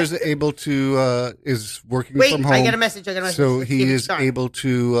 my brother is able to is working from home. I got a message. So he is able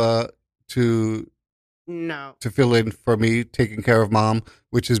to fill in for me, taking care of mom,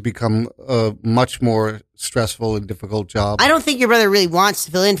 which has become a much more stressful and difficult job. I don't think your brother really wants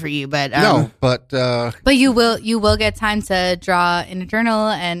to fill in for you, but no, but you will get time to draw in a journal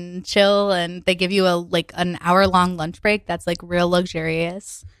and chill, and they give you an hour-long lunch break that's like real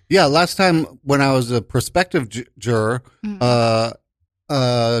luxurious. Yeah, last time when I was a prospective juror,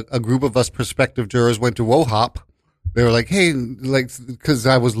 a group of us prospective jurors went to WOHOP. They were like, "Hey," because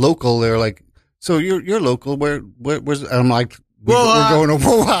I was local. They were like, "So you're local? Where's?" And I'm like, "We're going to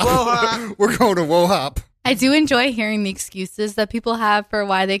WOHOP. We're going to WOHOP." I do enjoy hearing the excuses that people have for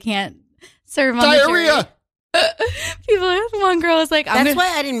why they can't serve on diarrhea. One girl was like, "That's why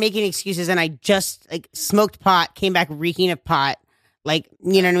I didn't make any excuses, and I just smoked pot, came back reeking of pot." Like,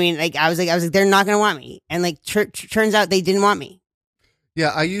 you know what I mean? Like, I was like, they're not going to want me. And like, turns out they didn't want me. Yeah.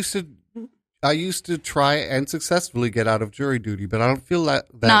 I used to try and successfully get out of jury duty, but I don't feel that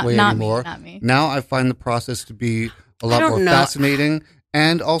way anymore. Not me. Now I find the process to be a lot more fascinating,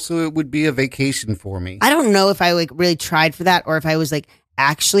 and also it would be a vacation for me. I don't know if I really tried for that, or if I was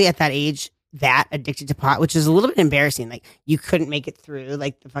actually at that age that addicted to pot, which is a little bit embarrassing. Like, you couldn't make it through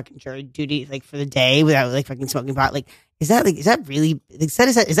the fucking jury duty for the day without fucking smoking pot. Like, is that really is that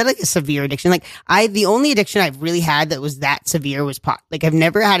a severe addiction? Like, the only addiction I've really had that was that severe was pot. Like, I've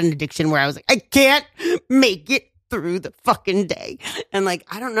never had an addiction where I was like, I can't make it through the fucking day. And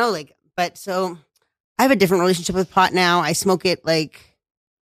I don't know, but so I have a different relationship with pot now. I smoke it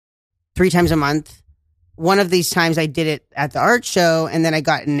 3 times a month. One of these times I did it at the art show, and then I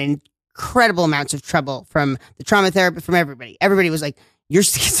got in incredible amounts of trouble from the trauma therapist, from everybody. Everybody was like, "You're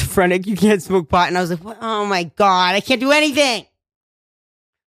schizophrenic. You can't smoke pot." And I was like, "What? Oh my God, I can't do anything."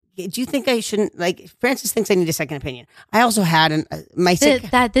 Do you think I shouldn't? Francis thinks I need a second opinion. I also had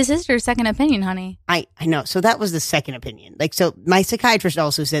this is your second opinion, honey. I know. So that was the second opinion. So my psychiatrist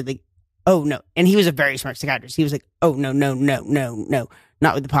also said oh no. And he was a very smart psychiatrist. He was like, "Oh no, not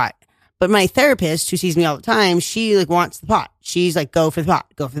with the pot." But my therapist, who sees me all the time, she wants the pot. She's like, "Go for the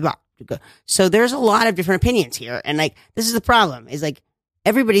pot. Go for the pot." Go. So there's a lot of different opinions here. And this is the problem is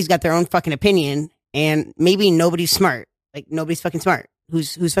everybody's got their own fucking opinion, and maybe nobody's smart. Nobody's fucking smart.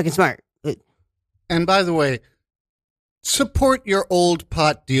 Who's fucking smart? And by the way, support your old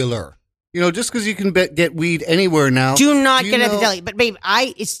pot dealer. Just because you can get weed anywhere now. Do not get it at the deli. But babe,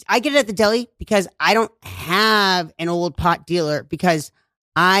 I get it at the deli because I don't have an old pot dealer, because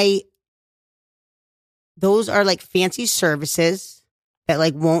those are fancy services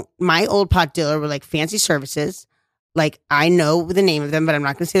that won't. My old pot dealer were fancy services. I know the name of them, but I'm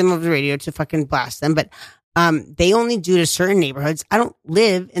not going to say them over the radio to fucking blast them. But they only do to certain neighborhoods. I don't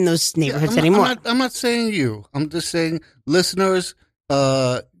live in those neighborhoods anymore. I'm not saying you. I'm just saying listeners.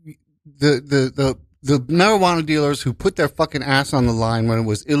 The marijuana dealers who put their fucking ass on the line when it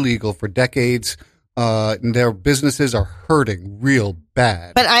was illegal for decades. And their businesses are hurting real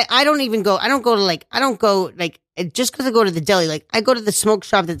bad. But I don't even go. I don't go just because I go to the deli. I go to the smoke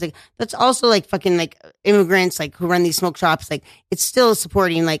shop that's also fucking immigrants who run these smoke shops. It's still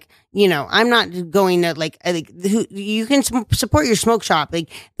supporting I'm not going to you can support your smoke shop.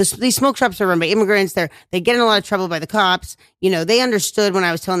 These smoke shops are run by immigrants. They get in a lot of trouble by the cops. They understood when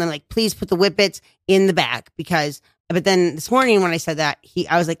I was telling them please put the whippets in the back because. But then this morning when I said that,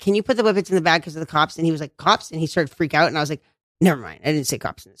 I was like, "Can you put the whippets in the bag because of the cops?" And he was like, "Cops?" And he started to freak out. And I was like, "Never mind. I didn't say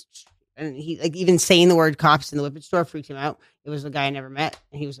cops." And he even saying the word cops in the whippet store freaked him out. It was the guy I never met.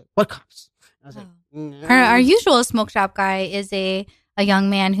 And he was like, "What cops?" I was like, Our usual smoke shop guy is a young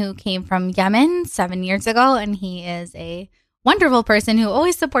man who came from Yemen 7 years ago, and he is a wonderful person who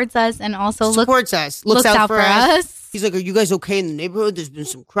always supports us and also supports us, looks out for us. He's like, "Are you guys okay in the neighborhood? There's been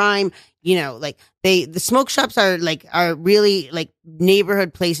some crime." You know, like the smoke shops are really like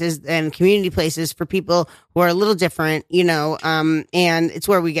neighborhood places and community places for people who are a little different. You know, and it's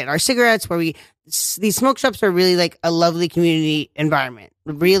where we get our cigarettes. These smoke shops are really like a lovely community environment.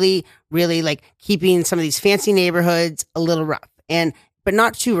 Really, really like keeping some of these fancy neighborhoods a little rough, but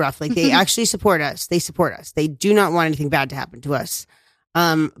not too rough. Like they actually support us. They support us. They do not want anything bad to happen to us.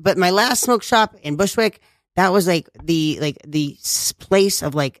 But my last smoke shop in Bushwick, that was like the place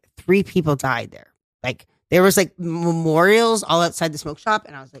of like 3 people died there. Like there was like memorials all outside the smoke shop,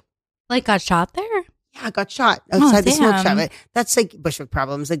 and I was like got shot there. Yeah, I got shot outside the smoke shop. That's like Bushwick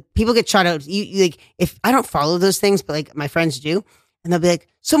problems. Like people get shot out. You like if I don't follow those things, but like my friends do. And they'll be like,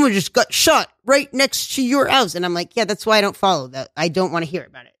 someone just got shot right next to your house. And I'm like, yeah, that's why I don't follow that. I don't want to hear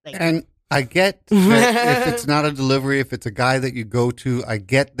about it. Like, and I get that if it's not a delivery, if it's a guy that you go to, I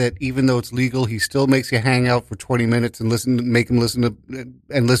get that even though it's legal, he still makes you hang out for 20 minutes and make him listen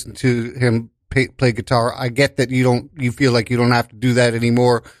to him play guitar. I get that you feel like you don't have to do that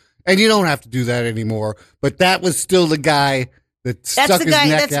anymore. And you don't have to do that anymore. But that was still the guy that stuck his neck out.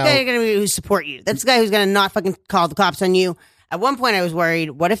 That's the guy who support you. That's the guy who's going to not fucking call the cops on you. At one point, I was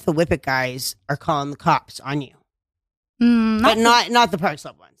worried, what if the Whippet guys are calling the cops on you? But not the Park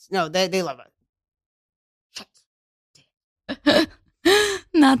Club ones. No, they love us.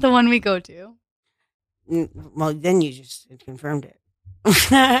 Not the one we go to. Well, then you just confirmed it.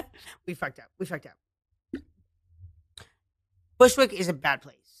 We fucked up. Bushwick is a bad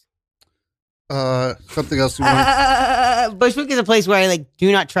place. Something else you want? Bushwick is a place where I like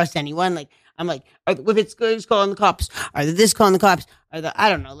do not trust anyone. Like I'm like, are the Whippets calling the cops? Are they this calling the cops? I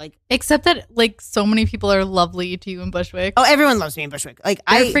don't know, like except that like so many people are lovely to you in Bushwick. Oh, everyone loves me in Bushwick. Like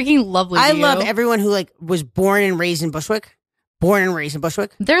they're freaking lovely. I love everyone who like was born and raised in Bushwick.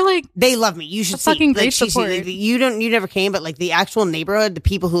 They're like they love me. You should see fucking great support. Like, you never came, but like the actual neighborhood, the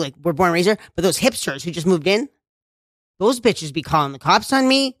people who like were born and raised there, but those hipsters who just moved in, those bitches be calling the cops on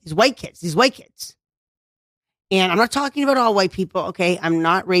me. These white kids. And I'm not talking about all white people, okay? I'm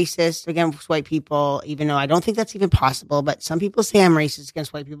not racist against white people, even though I don't think that's even possible. But some people say I'm racist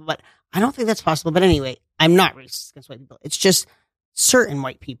against white people, but I don't think that's possible. But anyway, I'm not racist against white people. It's just certain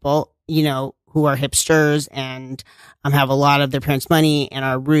white people, you know, who are hipsters and have a lot of their parents' money and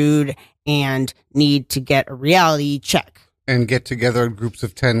are rude and need to get a reality check. And get together in groups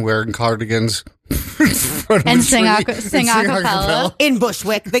of 10 wearing cardigans. And sing a cappella. In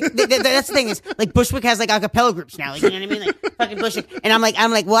Bushwick. That's the thing is, like, Bushwick has, like, a cappella groups now. Like, you know what I mean? Like, fucking Bushwick. And I'm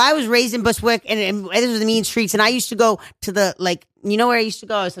like, well, I was raised in Bushwick, and this was the mean streets, and I used to go to the, like, you know where I used to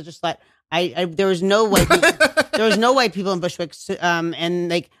go? I was such a slut. There was no white people. There was no white people in Bushwick. And,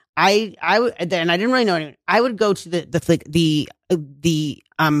 like, I didn't really know anyone. I would go to the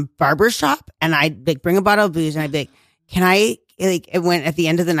barber shop, and I'd, like, bring a bottle of booze, and I'd be like, can I, like, it went at the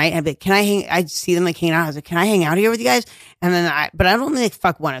end of the night, I'd be like, can I hang, I'd see them, like, hanging out. I was like, can I hang out here with you guys? And then but I don't, like,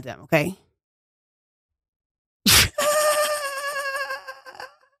 fuck one of them, okay?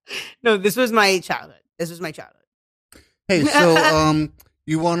 No, this was my childhood. Hey, so,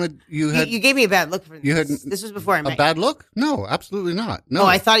 you gave me a bad look for this. This was before I met you. A bad look? No, absolutely not. No. Oh,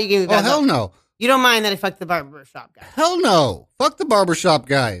 I thought you gave me a bad look. Oh, hell no. You don't mind that I fucked the barbershop guy? Hell no. Fuck the barbershop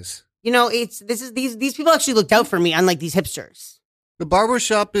guys. You know, these people actually looked out for me, unlike these hipsters. The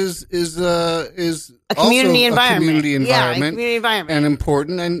barbershop is a community environment. Yeah, a community environment. And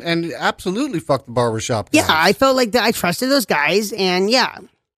important and absolutely fuck the barbershop guys. Yeah, I felt like I trusted those guys, and yeah.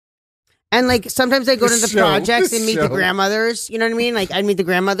 And like sometimes I go to the projects and meet the grandmothers, you know what I mean? Like I'd meet the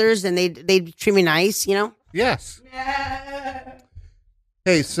grandmothers and they'd treat me nice, you know? Yes.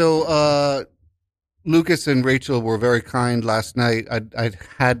 Hey, so Lucas and Rachel were very kind last night. I'd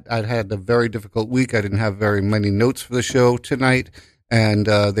had a very difficult week. I didn't have very many notes for the show tonight, and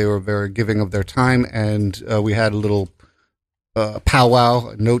they were very giving of their time. And we had a little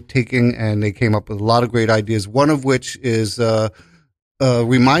powwow, note taking, and they came up with a lot of great ideas. One of which is a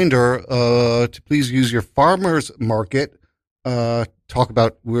reminder to please use your farmers market. Talk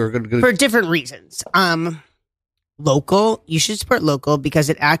about we're going to for different reasons. Local, you should support local because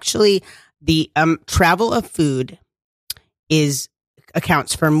it actually. The travel of food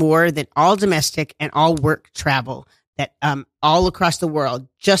accounts for more than all domestic and all work travel that all across the world.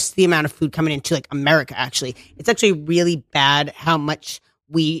 Just the amount of food coming into like America. Actually, it's actually really bad how much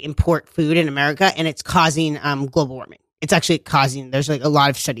we import food in America, and it's causing global warming. It's actually causing. There's like a lot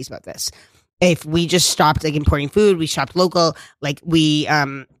of studies about this. If we just stopped like importing food, we shopped local. Like we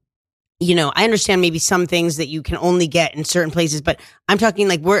I understand maybe some things that you can only get in certain places, but I'm talking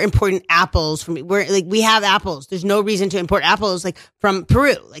like we're importing apples we have apples. There's no reason to import apples like from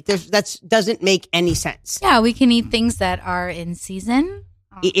Peru. Like that doesn't make any sense. Yeah, we can eat things that are in season.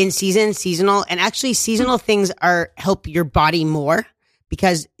 Seasonal, and actually seasonal things help your body more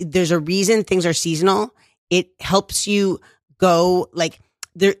because there's a reason things are seasonal. It helps you go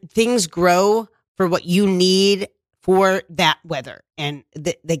things grow for what you need for that weather, and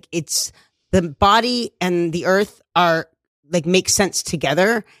it's the body and the earth are make sense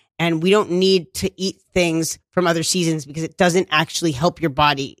together, and we don't need to eat things from other seasons because it doesn't actually help your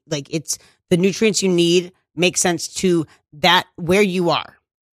body. It's the nutrients you need make sense to that where you are.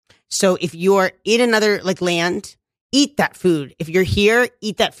 So if you're in another land, eat that food. If you're here,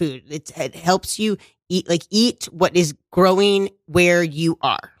 eat that food. It helps you eat what is growing where you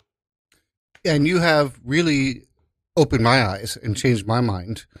are. And you have really opened my eyes and changed my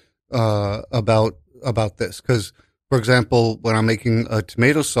mind about this. Because, for example, when I'm making a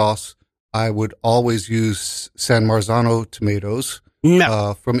tomato sauce, I would always use San Marzano tomatoes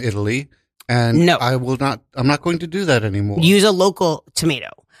from Italy. And I'm not going to do that anymore. Use a local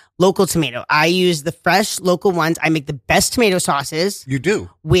tomato. I use the fresh local ones. I make the best tomato sauces. You do.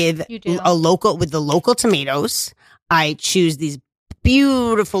 With the local tomatoes. I choose these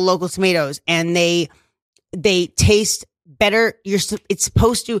beautiful local tomatoes, and they taste better. It's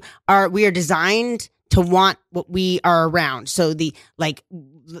supposed to. We are designed to want what we are around. So the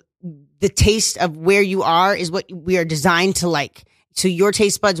taste of where you are is what we are designed to like. So your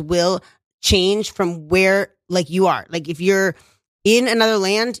taste buds will change from where you are. If you're in another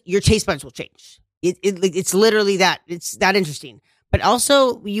land, your taste buds will change. It's literally that. It's that interesting. But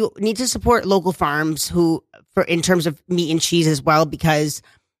also, you need to support local farms in terms of meat and cheese as well, because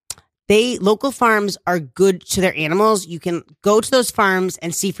local farms are good to their animals. You can go to those farms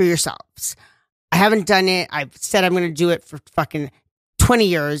and see for yourselves. I haven't done it. I've said I'm going to do it for fucking 20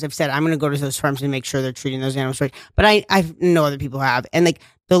 years. I've said I'm going to go to those farms and make sure they're treating those animals right. But I know other people have. And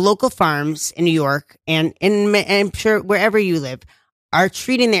the local farms in New York and I'm sure wherever you live are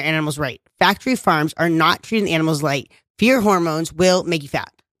treating their animals right. Factory farms are not treating the animals right. Fear hormones will make you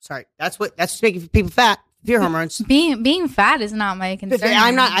fat. Sorry, that's what's making people fat. Fear hormones. Being fat is not my concern.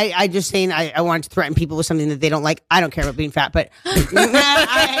 I'm not. I just saying. I wanted to threaten people with something that they don't like. I don't care about being fat, but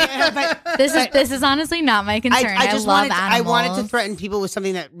this is honestly not my concern. I just love animals. I wanted to threaten people with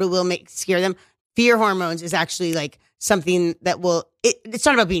something that will scare them. Fear hormones is actually something that will. It's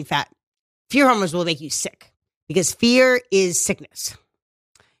not about being fat. Fear hormones will make you sick because fear is sickness.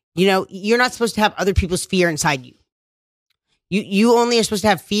 You're not supposed to have other people's fear inside you. You only are supposed to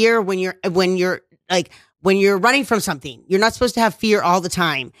have fear when you're running from something. You're not supposed to have fear all the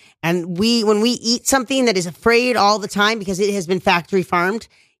time. And when we eat something that is afraid all the time because it has been factory farmed,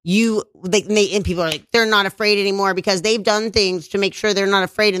 and people are they're not afraid anymore because they've done things to make sure they're not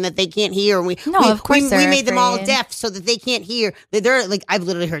afraid and that they can't hear. Of course we made them all deaf so that they can't hear. They're I've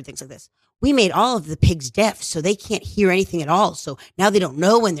literally heard things like this. We made all of the pigs deaf so they can't hear anything at all. So now they don't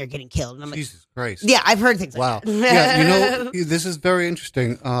know when they're getting killed. And I'm Jesus Christ. Yeah, I've heard things like that. Yeah, this is very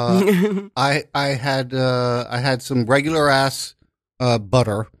interesting. I had some regular ass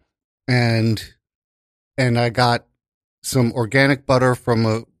butter and I got some organic butter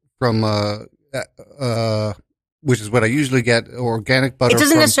from which is what I usually get, organic butter. It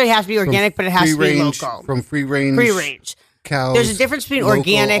doesn't necessarily have to be organic, but it has to be local. From free range. Free range. Cows, there's a difference between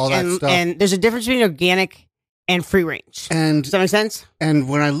organic and there's a difference between organic and free range. And does that make sense? And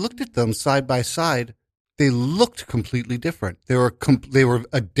when I looked at them side by side, they looked completely different. They were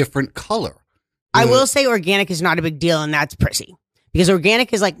a different color. I will say organic is not a big deal, and that's prissy because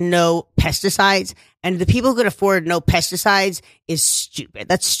organic is no pesticides, and the people who could afford no pesticides is stupid.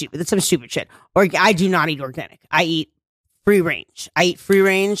 That's stupid. That's some stupid shit. I do not eat organic. I eat free range. I eat free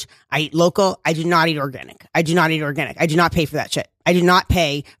range. I eat local. I do not eat organic. I do not pay for that shit. I do not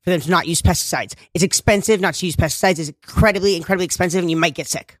pay for them to not use pesticides. It's expensive not to use pesticides. It's incredibly, incredibly expensive, and you might get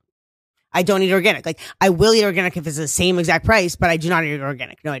sick. I don't eat organic. I will eat organic if it's the same exact price, but I do not eat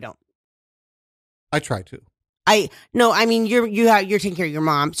organic. No, I don't. I try to. You're taking care of your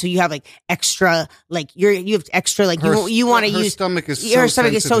mom, so you have extra, you have extra, you want to use. Her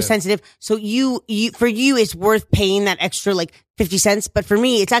stomach is so sensitive. So for you, it's worth paying that extra 50 cents. But for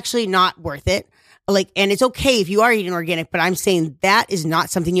me, it's actually not worth it. And it's okay if you are eating organic, but I'm saying that is not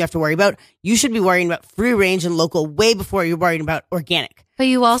something you have to worry about. You should be worrying about free range and local way before you're worrying about organic. But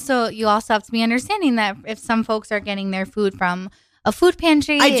you also have to be understanding that if some folks are getting their food from a food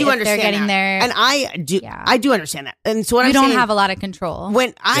pantry, I do understand they're getting that. And I do understand that. And so what you I'm don't saying, have a lot of control.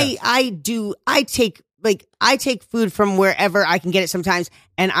 When I take like I take food from wherever I can get it sometimes.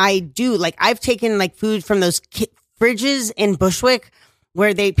 And I do like, I've taken like food from those fridges in Bushwick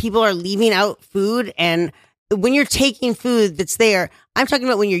where people are leaving out food. And when you're taking food that's there, I'm talking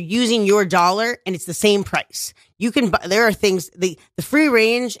about when you're using your dollar and it's the same price. You can buy, there are things, the free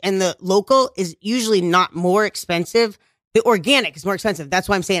range and the local is usually not more expensive. The organic is more expensive. That's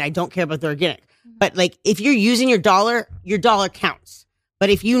why I'm saying I don't care about the organic. But like, if you're using your dollar counts. But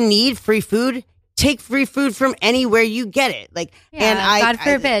if you need free food, take free food from anywhere you get it. Like, yeah, and God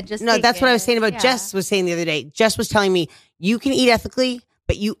forbid, just no, that's it. What I was saying about Jess was saying the other day. Jess was telling me you can eat ethically,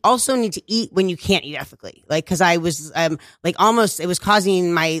 but you also need to eat when you can't eat ethically. Like, cause I was, like almost, it was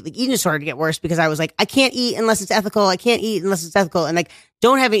causing my like eating disorder to get worse because I was like, I can't eat unless it's ethical. I can't eat unless it's ethical. And like,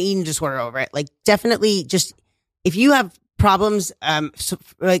 don't have an eating disorder over it. Like, definitely just, if you have problems, so,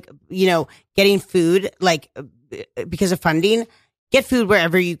 like, you know, getting food, like, because of funding, get food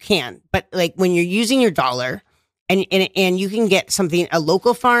wherever you can. But like, when you're using your dollar and you can get something, a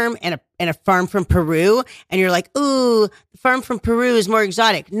local farm and a farm from Peru, and you're like, ooh, the farm from Peru is more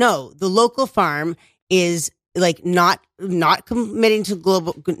exotic. No, the local farm is like not committing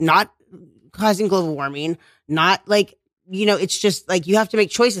to not causing global warming, not like, you know, it's just like you have to make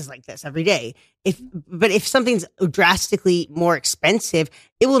choices like this every day. But if something's drastically more expensive,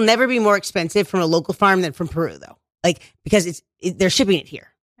 it will never be more expensive from a local farm than from Peru, though. Like, because they're shipping it here.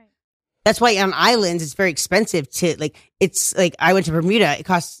 Right. That's why on islands it's very expensive to like. It's like I went to Bermuda. It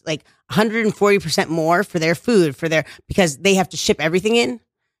costs like 140% more for their food because they have to ship everything in.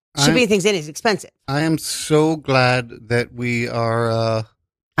 Shipping things in is expensive. I am so glad that we are.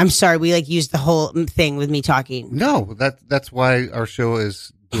 I'm sorry, we like used the whole thing with me talking. No, that's why our show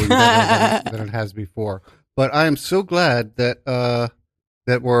is doing better than it has before. But I am so glad that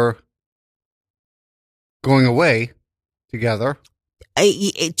that we're going away together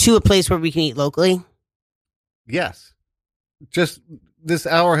to a place where we can eat locally. Yes, just this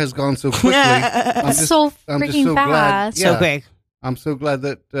hour has gone so quickly. I'm just so fast. Glad. Yeah, so quick. I'm so glad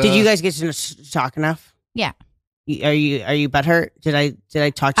that. Did you guys get to talk enough? Yeah. Are you butthurt? Did I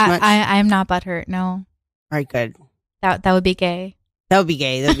talk too much? I'm not butthurt. No. All right, good. That would be gay. That would be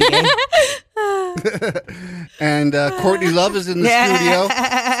gay. And Courtney Love is in the studio.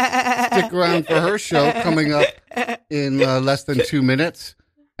 Stick around for her show coming up in less than 2 minutes.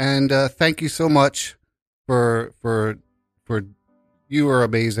 And thank you so much for you are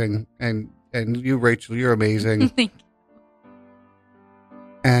amazing, and you, Rachel, you're amazing. Thank you.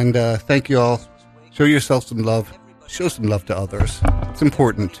 And thank you all. Show yourself some love. Show some love to others. It's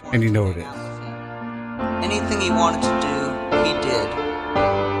important, and you know it is. Anything he wanted to do, he did.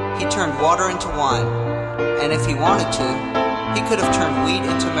 He turned water into wine, and if he wanted to, he could have turned wheat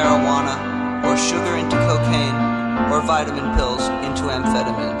into marijuana, or sugar into cocaine, or vitamin pills into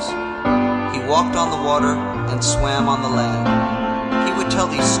amphetamines. He walked on the water and swam on the land. He would tell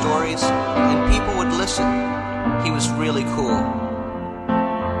these stories, and people would listen. He was really cool.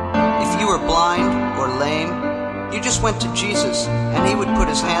 If you were blind or lame, you just went to Jesus and he would put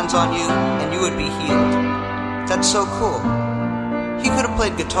his hands on you and you would be healed. That's so cool. He could have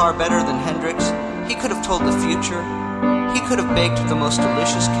played guitar better than Hendrix. He could have told the future. He could have baked the most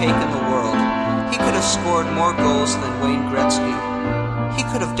delicious cake in the world. He could have scored more goals than Wayne Gretzky. He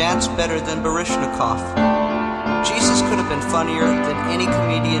could have danced better than Baryshnikov. Jesus could have been funnier than any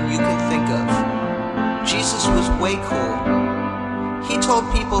comedian you can think of. Jesus was way cool. He told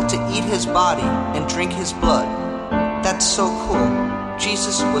people to eat his body and drink his blood. That's so cool.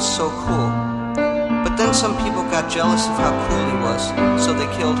 Jesus was so cool. But then some people got jealous of how cool he was, so they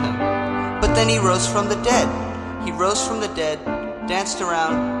killed him. But then he rose from the dead. He rose from the dead, danced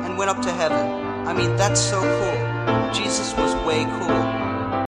around, and went up to heaven. I mean, that's so cool. Jesus was way cool.